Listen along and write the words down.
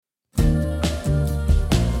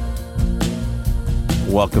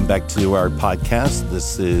Welcome back to our podcast.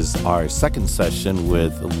 This is our second session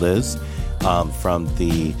with Liz from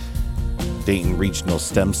the Dayton Regional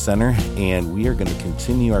STEM Center, and we are going to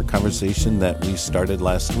continue our conversation that we started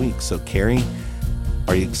last week. So, Carrie,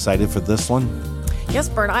 are you excited for this one? Yes,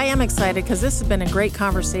 Bert, I am excited because this has been a great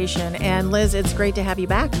conversation. And Liz, it's great to have you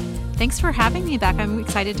back. Thanks for having me back. I'm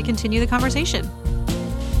excited to continue the conversation.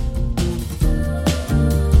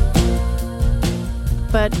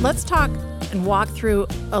 But let's talk and walk through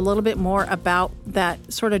a little bit more about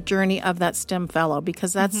that sort of journey of that STEM fellow,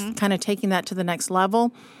 because that's kind of taking that to the next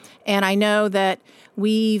level. And I know that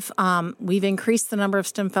we've increased the number of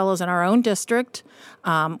STEM fellows in our own district,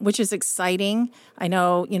 which is exciting. I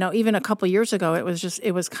know, even a couple years ago, it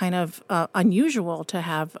was kind of unusual to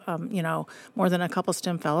have, more than a couple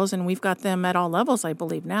STEM fellows, and we've got them at all levels, I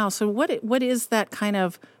believe, now. So what is that kind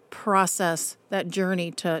of process, that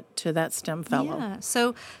journey to that STEM fellow? Yeah.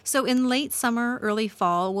 So in late summer, early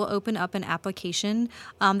fall, we'll open up an application.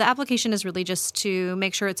 The application is really just to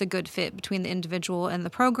make sure it's a good fit between the individual and the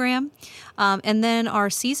program. And then our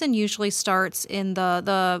season usually starts in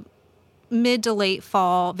the mid to late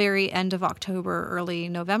fall, very end of October, early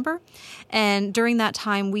November. And during that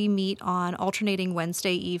time, we meet on alternating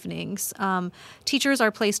Wednesday evenings. Teachers are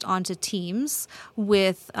placed onto teams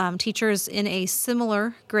with teachers in a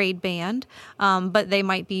similar grade band, but they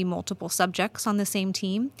might be multiple subjects on the same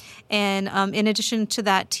team. And in addition to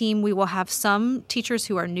that team, we will have some teachers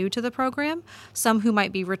who are new to the program, some who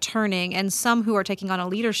might be returning, and some who are taking on a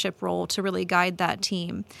leadership role to really guide that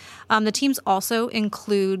team. The teams also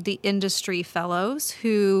include the industry fellows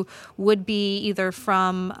who would be either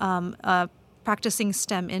from a practicing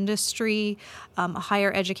STEM industry, a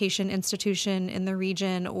higher education institution in the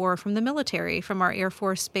region, or from the military, from our Air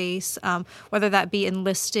Force Base, whether that be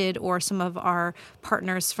enlisted or some of our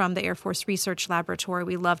partners from the Air Force Research Laboratory.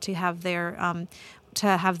 We love to have their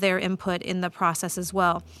input in the process as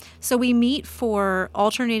well. So we meet for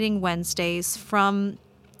alternating Wednesdays from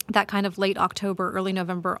that kind of late October, early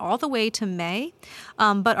November, all the way to May.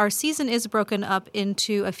 But our season is broken up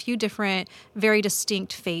into a few different, very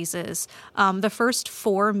distinct phases. The first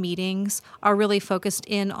 4 meetings are really focused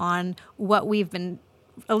in on what we've been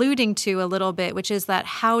alluding to a little bit, which is that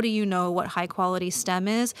how do you know what high quality STEM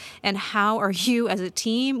is, and how are you as a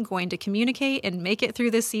team going to communicate and make it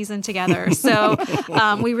through this season together? So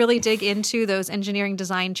we really dig into those engineering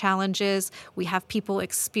design challenges. We have people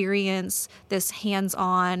experience this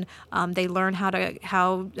hands-on. They learn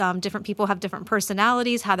how different people have different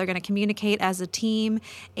personalities, how they're going to communicate as a team,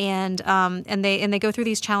 and they go through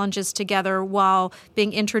these challenges together while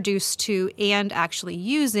being introduced to and actually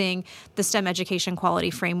using the STEM education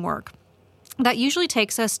quality framework. That usually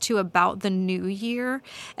takes us to about the new year.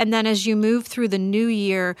 And then as you move through the new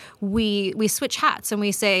year, we switch hats and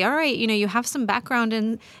we say, all right, you have some background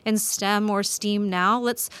in STEM or STEAM now.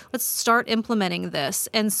 Let's start implementing this.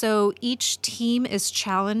 And so each team is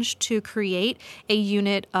challenged to create a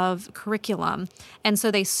unit of curriculum. And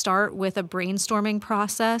so they start with a brainstorming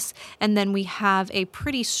process, and then we have a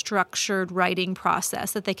pretty structured writing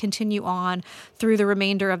process that they continue on through the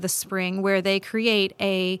remainder of the spring, where they create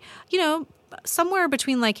somewhere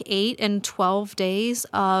between like 8 and 12 days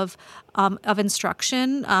of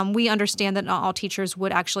instruction. We understand that not all teachers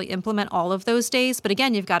would actually implement all of those days, but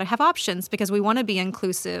again, you've got to have options because we want to be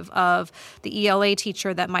inclusive of the ELA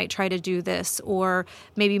teacher that might try to do this, or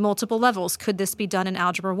maybe multiple levels. Could this be done in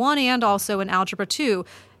Algebra 1 and also in Algebra 2?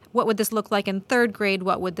 What would this look like in 3rd grade?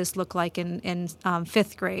 What would this look like in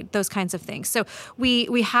 5th grade? Those kinds of things. So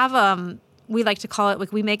we have we like to call it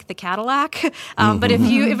like we make the Cadillac, but if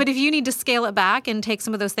you need to scale it back and take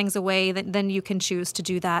some of those things away, then you can choose to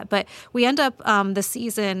do that. But we end up the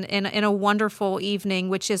season in a wonderful evening,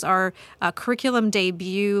 which is our curriculum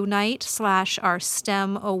debut night / our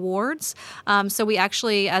STEM awards. So we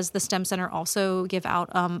actually, as the STEM Center, also give out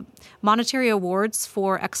monetary awards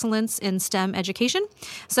for excellence in STEM education.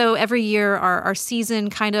 So every year our season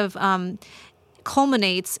kind of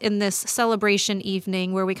culminates in this celebration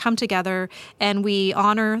evening where we come together and we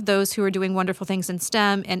honor those who are doing wonderful things in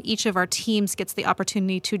STEM, and each of our teams gets the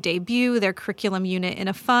opportunity to debut their curriculum unit in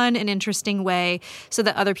a fun and interesting way so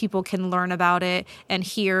that other people can learn about it and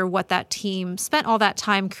hear what that team spent all that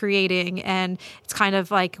time creating. And it's kind of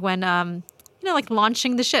like when like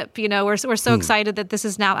launching the ship, we're so excited that this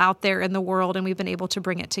is now out there in the world and we've been able to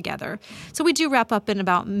bring it together. So we do wrap up in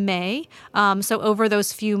about May. So over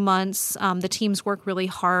those few months, the teams work really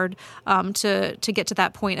hard to get to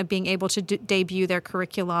that point of being able to debut their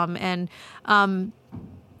curriculum. And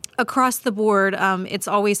across the board, it's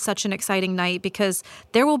always such an exciting night because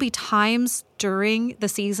there will be times during the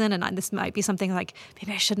season, and this might be something like,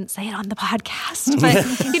 maybe I shouldn't say it on the podcast,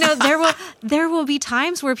 but there will be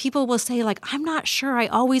times where people will say like, I'm not sure I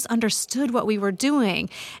always understood what we were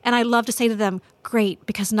doing. And I love to say to them, great,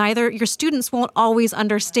 because your students won't always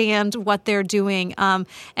understand what they're doing.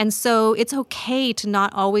 And so it's okay to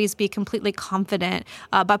not always be completely confident,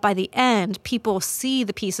 but by the end, people see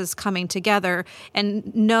the pieces coming together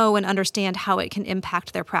and know and understand how it can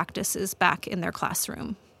impact their practices back in their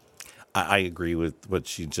classroom. I agree with what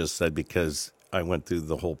she just said, because I went through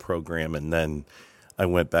the whole program and then I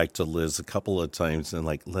went back to Liz a couple of times and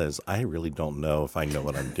like, Liz, I really don't know if I know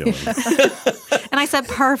what I'm doing. And I said,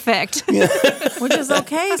 perfect. Which is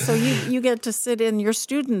okay. So you get to sit in your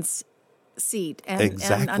student's seat and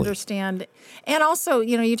understand. And also,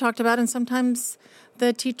 you talked about, and sometimes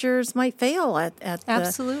the teachers might fail at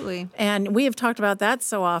Absolutely. And we have talked about that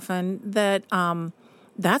so often that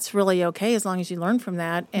that's really okay as long as you learn from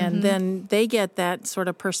that. And then they get that sort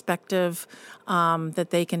of perspective that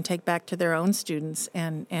they can take back to their own students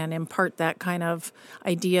and impart that kind of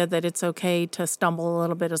idea that it's okay to stumble a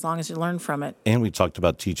little bit as long as you learn from it. And we talked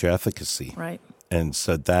about teacher efficacy. Right. And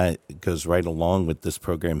so that goes right along with this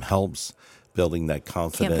program, helps building that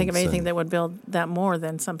confidence. Can't think of anything that would build that more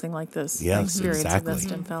than something like this. Yes, experience exactly. of the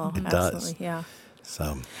STEM Fellow. It Absolutely, does. yeah.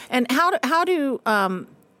 So, and how do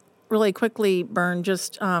really quickly, Bern,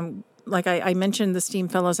 just like I mentioned the STEAM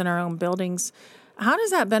Fellows in our own buildings, how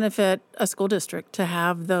does that benefit a school district to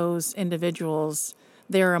have those individuals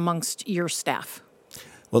there amongst your staff?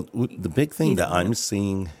 Well, the big thing that I'm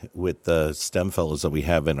seeing with the STEM Fellows that we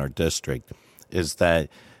have in our district is that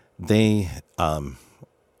they,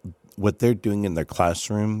 what they're doing in their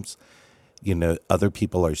classrooms, other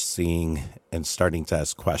people are seeing and starting to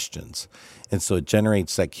ask questions. And so it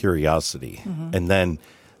generates that curiosity. And then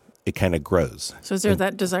it kind of grows. So is there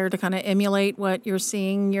that desire to kind of emulate what you're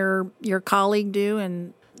seeing your colleague do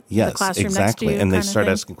in the classroom exactly. next to you? And they start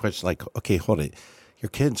asking questions like, okay, hold it. Your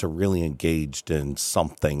kids are really engaged in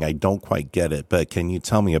something. I don't quite get it, but can you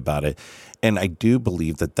tell me about it? And I do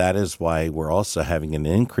believe that is why we're also having an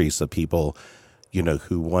increase of people,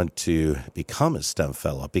 who want to become a STEM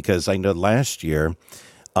Fellow. Because I know last year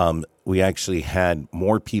we actually had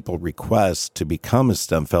more people request to become a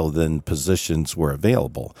STEM Fellow than positions were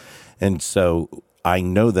available. And so I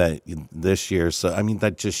know that this year,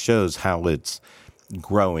 that just shows how it's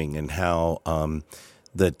growing and how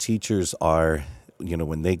the teachers are,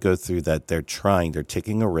 when they go through that, they're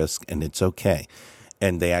taking a risk, and it's okay.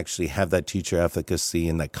 And they actually have that teacher efficacy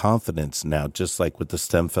and that confidence now, just like what the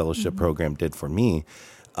STEM Fellowship program did for me,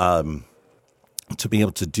 to be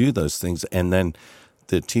able to do those things. And then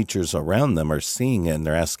the teachers around them are seeing it and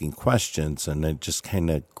they're asking questions, and it just kind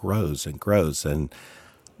of grows and grows. And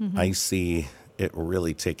I see it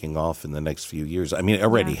really taking off in the next few years. I mean, it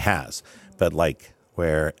already has, but like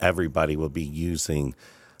where everybody will be using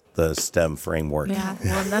the STEM framework. Yeah,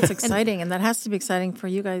 well, that's exciting. And that has to be exciting for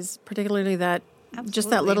you guys, particularly that just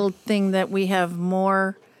that little thing that we have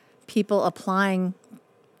more people applying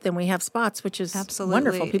than we have spots, which is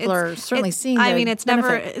wonderful. People are certainly seeing the it's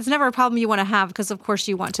never a problem you want to have, because of course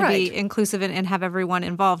you want to be inclusive and have everyone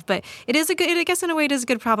involved. But it is I guess in a way it is a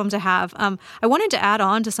good problem to have. I wanted to add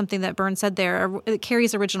on to something that Bern said there.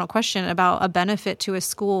 Carrie's original question about a benefit to a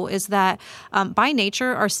school is that by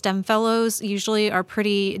nature, our STEM Fellows usually are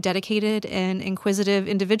pretty dedicated and inquisitive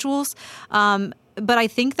individuals. But I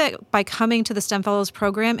think that by coming to the STEM Fellows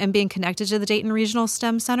program and being connected to the Dayton Regional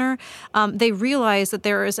STEM Center, they realize that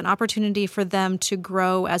there is an opportunity for them to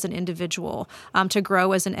grow as an individual, to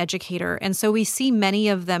grow as an educator. And so we see many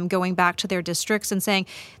of them going back to their districts and saying,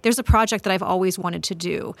 there's a project that I've always wanted to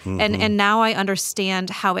do. And now I understand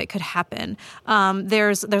how it could happen.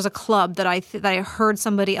 There's a club that I heard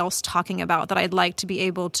somebody else talking about that I'd like to be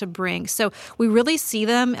able to bring. So we really see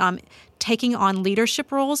them taking on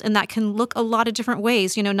leadership roles, and that can look a lot of different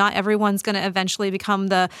ways. Not everyone's going to eventually become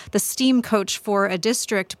the STEAM coach for a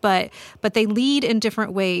district, but they lead in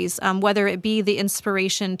different ways, whether it be the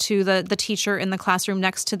inspiration to the teacher in the classroom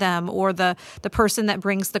next to them, or the person that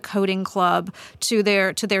brings the coding club to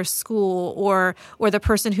their school, or the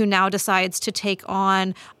person who now decides to take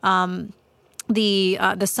on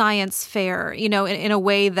the science fair, in a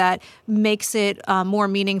way that makes it more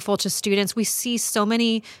meaningful to students. We see so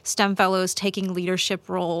many STEM Fellows taking leadership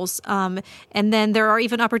roles. And then there are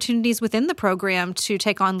even opportunities within the program to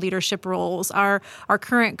take on leadership roles. Our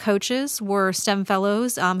current coaches were STEM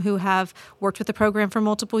Fellows who have worked with the program for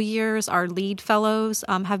multiple years. Our lead fellows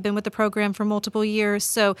have been with the program for multiple years.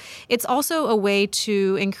 So it's also a way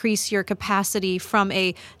to increase your capacity from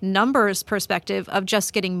a numbers perspective of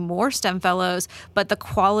just getting more STEM Fellows, goes, but the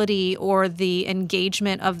quality or the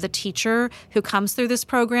engagement of the teacher who comes through this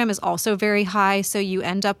program is also very high. So you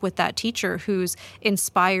end up with that teacher who's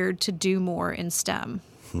inspired to do more in STEM.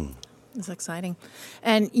 It's exciting.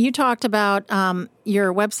 And you talked about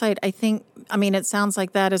your website. It sounds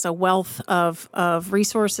like that is a wealth of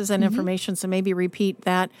resources and information. So maybe repeat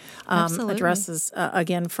that addresses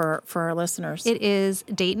again for our listeners. It is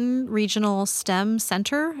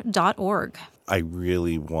DaytonRegionalSTEMCenter.org. I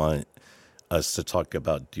really want us to talk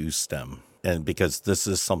about Do STEM. And because this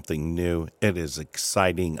is something new, it is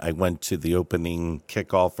exciting. I went to the opening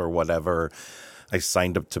kickoff or whatever. I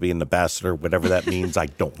signed up to be an ambassador, whatever that means. I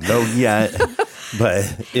don't know yet, but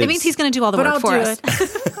it means he's going to do all the work for us.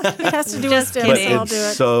 He has to do Just it. kidding. I'll do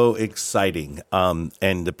it. So exciting.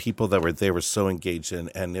 And the people that were there were so engaged.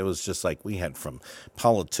 And it was just like we had from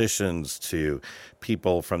politicians to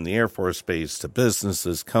people from the Air Force Base to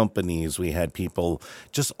businesses, companies. We had people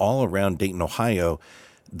just all around Dayton, Ohio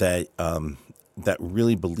that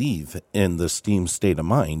really believe in the STEAM state of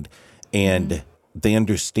mind. And they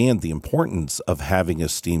understand the importance of having a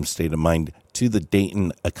STEAM state of mind to the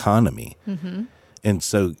Dayton economy. And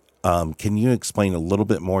so can you explain a little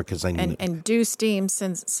bit more? Because I need and Do STEAM,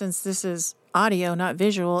 since this is audio, not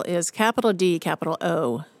visual, is capital D, capital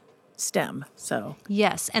O, STEM. So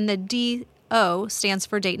yes, and the DO stands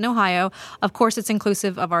for Dayton, Ohio. Of course, it's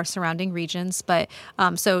inclusive of our surrounding regions, but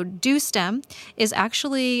so Do STEM is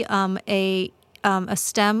actually a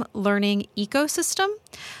STEM learning ecosystem.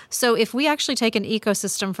 So if we actually take an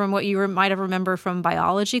ecosystem from what you might have remembered from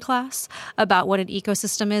biology class about what an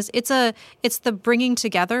ecosystem is, it's the bringing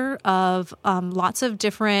together of lots of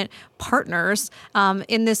different partners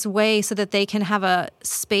in this way so that they can have a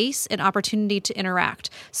space and opportunity to interact.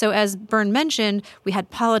 So as Bern mentioned, we had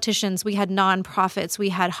politicians, we had nonprofits, we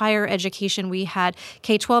had higher education, we had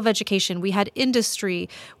K-12 education, we had industry,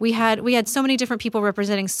 we had so many different people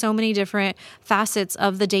representing so many different facets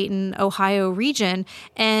of the Dayton, Ohio region.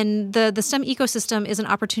 And the STEM ecosystem is an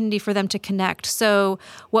opportunity for them to connect. So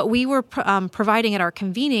what we were providing at our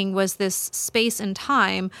convening was this space and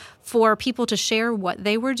time for people to share what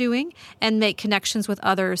they were doing and make connections with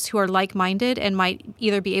others who are like-minded and might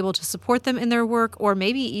either be able to support them in their work or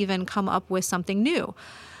maybe even come up with something new.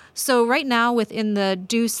 So right now within the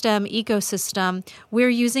Do STEM ecosystem, we're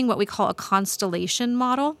using what we call a constellation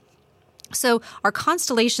model. So our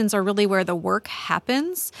constellations are really where the work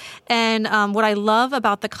happens. And what I love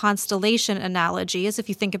about the constellation analogy is if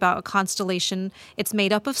you think about a constellation, it's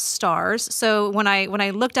made up of stars. So when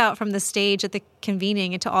I looked out from the stage at the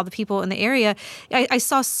convening and to all the people in the area, I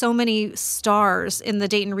saw so many stars in the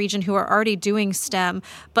Dayton region who are already doing STEM.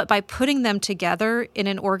 But by putting them together in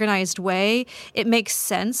an organized way, it makes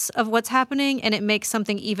sense of what's happening and it makes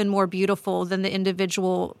something even more beautiful than the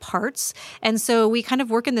individual parts. And so we kind of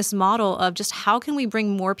work in this model of just how can we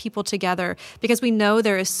bring more people together, because we know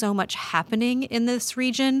there is so much happening in this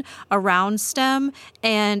region around STEM,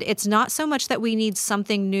 and it's not so much that we need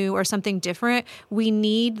something new or something different. We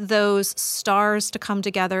need those stars to come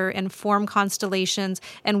together and form constellations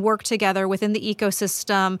and work together within the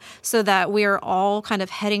ecosystem so that we're all kind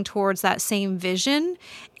of heading towards that same vision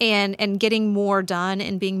and getting more done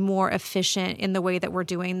and being more efficient in the way that we're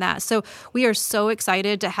doing that. So we are so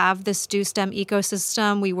excited to have this Do STEM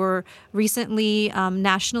ecosystem. We were recently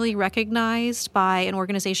nationally recognized by an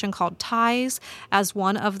organization called TIES as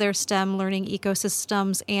one of their STEM learning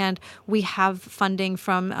ecosystems, and we have funding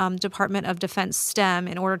from Department of Defense STEM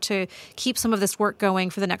in order to keep some of this work going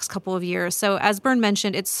for the next couple of years. So as Bern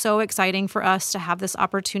mentioned, it's so exciting for us to have this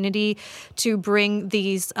opportunity to bring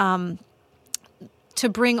these to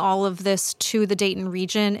bring all of this to the Dayton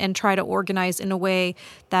region and try to organize in a way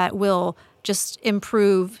that will just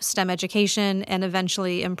improve STEM education and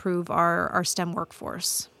eventually improve our STEM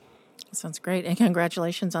workforce. That sounds great. And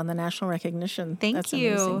congratulations on the national recognition. Thank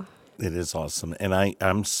you. Amazing. It is awesome. And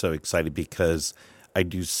I'm so excited because I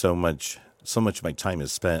do so much of my time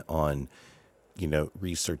is spent on,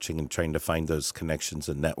 researching and trying to find those connections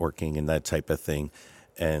and networking and that type of thing.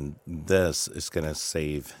 And this is going to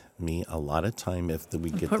save me a lot of time if we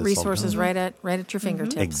get put this resources all done. right at your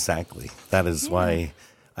fingertips. Exactly. That is why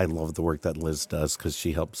I love the work that Liz does, because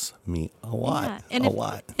she helps me a lot.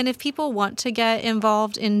 And if people want to get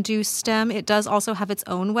involved in Do STEM, it does also have its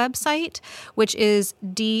own website, which is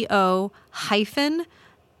do-STEM,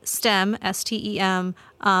 STEM,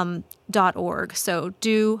 .org. So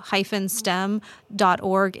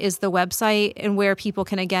do-STEM.org is the website, and where people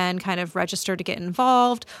can, again, kind of register to get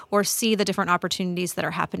involved or see the different opportunities that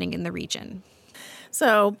are happening in the region.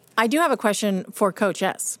 So I do have a question for Coach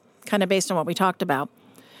S, kind of based on what we talked about.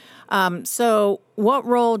 So what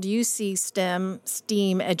role do you see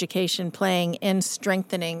STEAM education playing in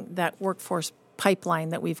strengthening that workforce pipeline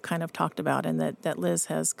that we've kind of talked about and that Liz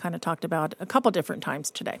has kind of talked about a couple different times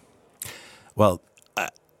today? Well,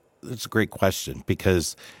 it's a great question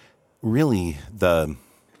because really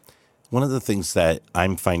one of the things that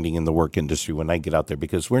I'm finding in the work industry when I get out there,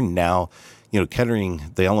 because we're now, Kettering,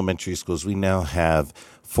 the elementary schools, we now have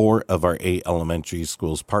 4 of our 8 elementary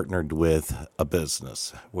schools partnered with a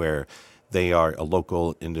business where they are a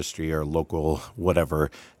local industry or local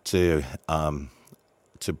whatever to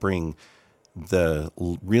bring the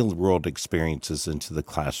real world experiences into the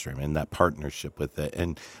classroom and that partnership with it.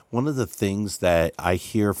 And one of the things that I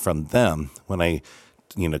hear from them when I,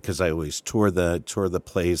 because I always tour the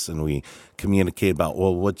place and we communicate about,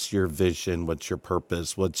 well, what's your vision? What's your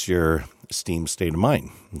purpose? What's your STEAM state of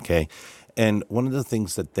mind? Okay. And one of the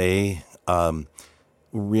things that they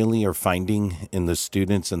really are finding in the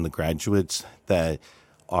students and the graduates that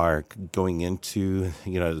are going into,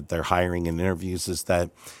 their hiring and interviews is that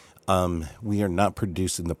we are not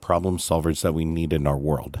producing the problem solvers that we need in our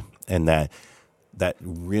world. And that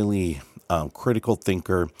really critical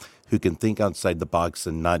thinker who can think outside the box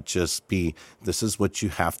and not just be, this is what you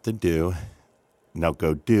have to do, now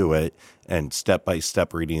go do it, and step by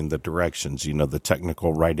step reading the directions, the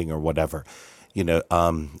technical writing or whatever.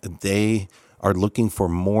 They are looking for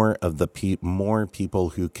more people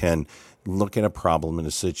who can look at a problem in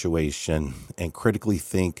a situation and critically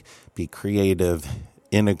think, be creative,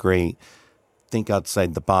 integrate, think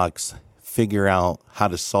outside the box, figure out how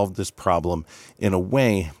to solve this problem in a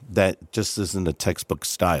way that just isn't a textbook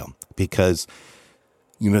style. Because,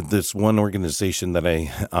 this one organization that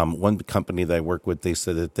one company that I work with, they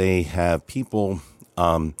said that they have people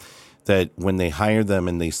that when they hire them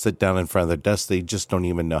and they sit down in front of their desk, they just don't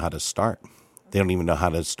even know how to start. They don't even know how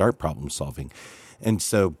to start problem solving. And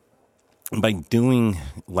so by doing,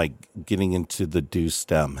 getting into the Do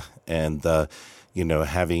STEM and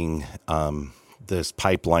having this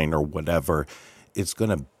pipeline or whatever, it's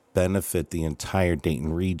going to benefit the entire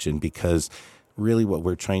Dayton region, because really what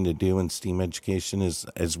we're trying to do in STEAM education is,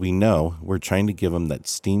 as we know, we're trying to give them that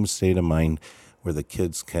STEAM state of mind where the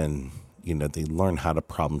kids can, they learn how to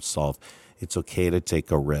problem solve. It's okay to take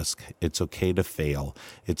a risk. It's okay to fail.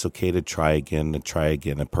 It's okay to try again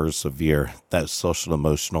and persevere. That social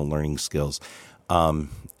emotional learning skills.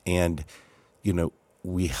 And,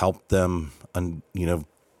 we help them,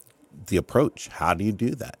 the approach. How do you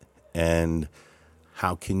do that? And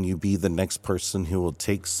how can you be the next person who will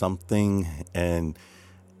take something and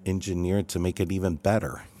engineer it to make it even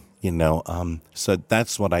better? So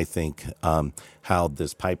that's what I think, how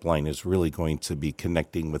this pipeline is really going to be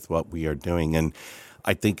connecting with what we are doing. And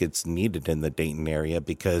I think it's needed in the Dayton area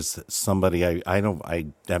because somebody, I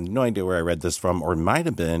have no idea where I read this from, or it might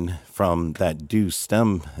have been from that Do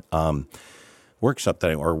STEM workshop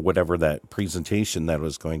or whatever that presentation that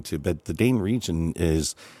was going to, but the Dayton region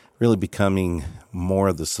is really becoming more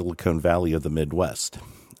of the Silicon Valley of the Midwest.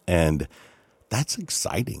 And that's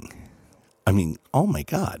exciting. I mean, oh my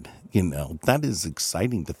God, that is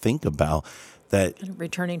exciting to think about, that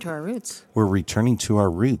returning to our roots. We're returning to our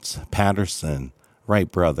roots. Patterson,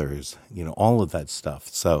 Wright Brothers, all of that stuff.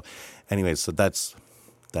 So anyway, so that's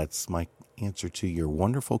my answer to your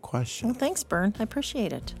wonderful question. Well, thanks, Bern. I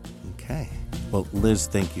appreciate it. Okay. Well, Liz,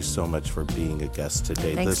 thank you so much for being a guest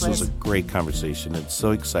today. Thanks, this was Liz. a great conversation. It's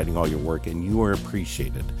so exciting, all your work, and you are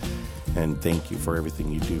appreciated. And thank you for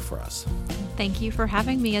everything you do for us. Thank you for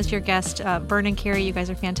having me as your guest. Bern and Carrie, you guys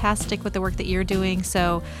are fantastic with the work that you're doing.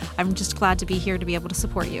 So I'm just glad to be here to be able to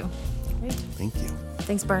support you. Great. Thank you.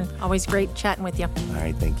 Thanks, Bern. Always great chatting with you. All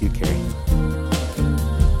right. Thank you, Carrie.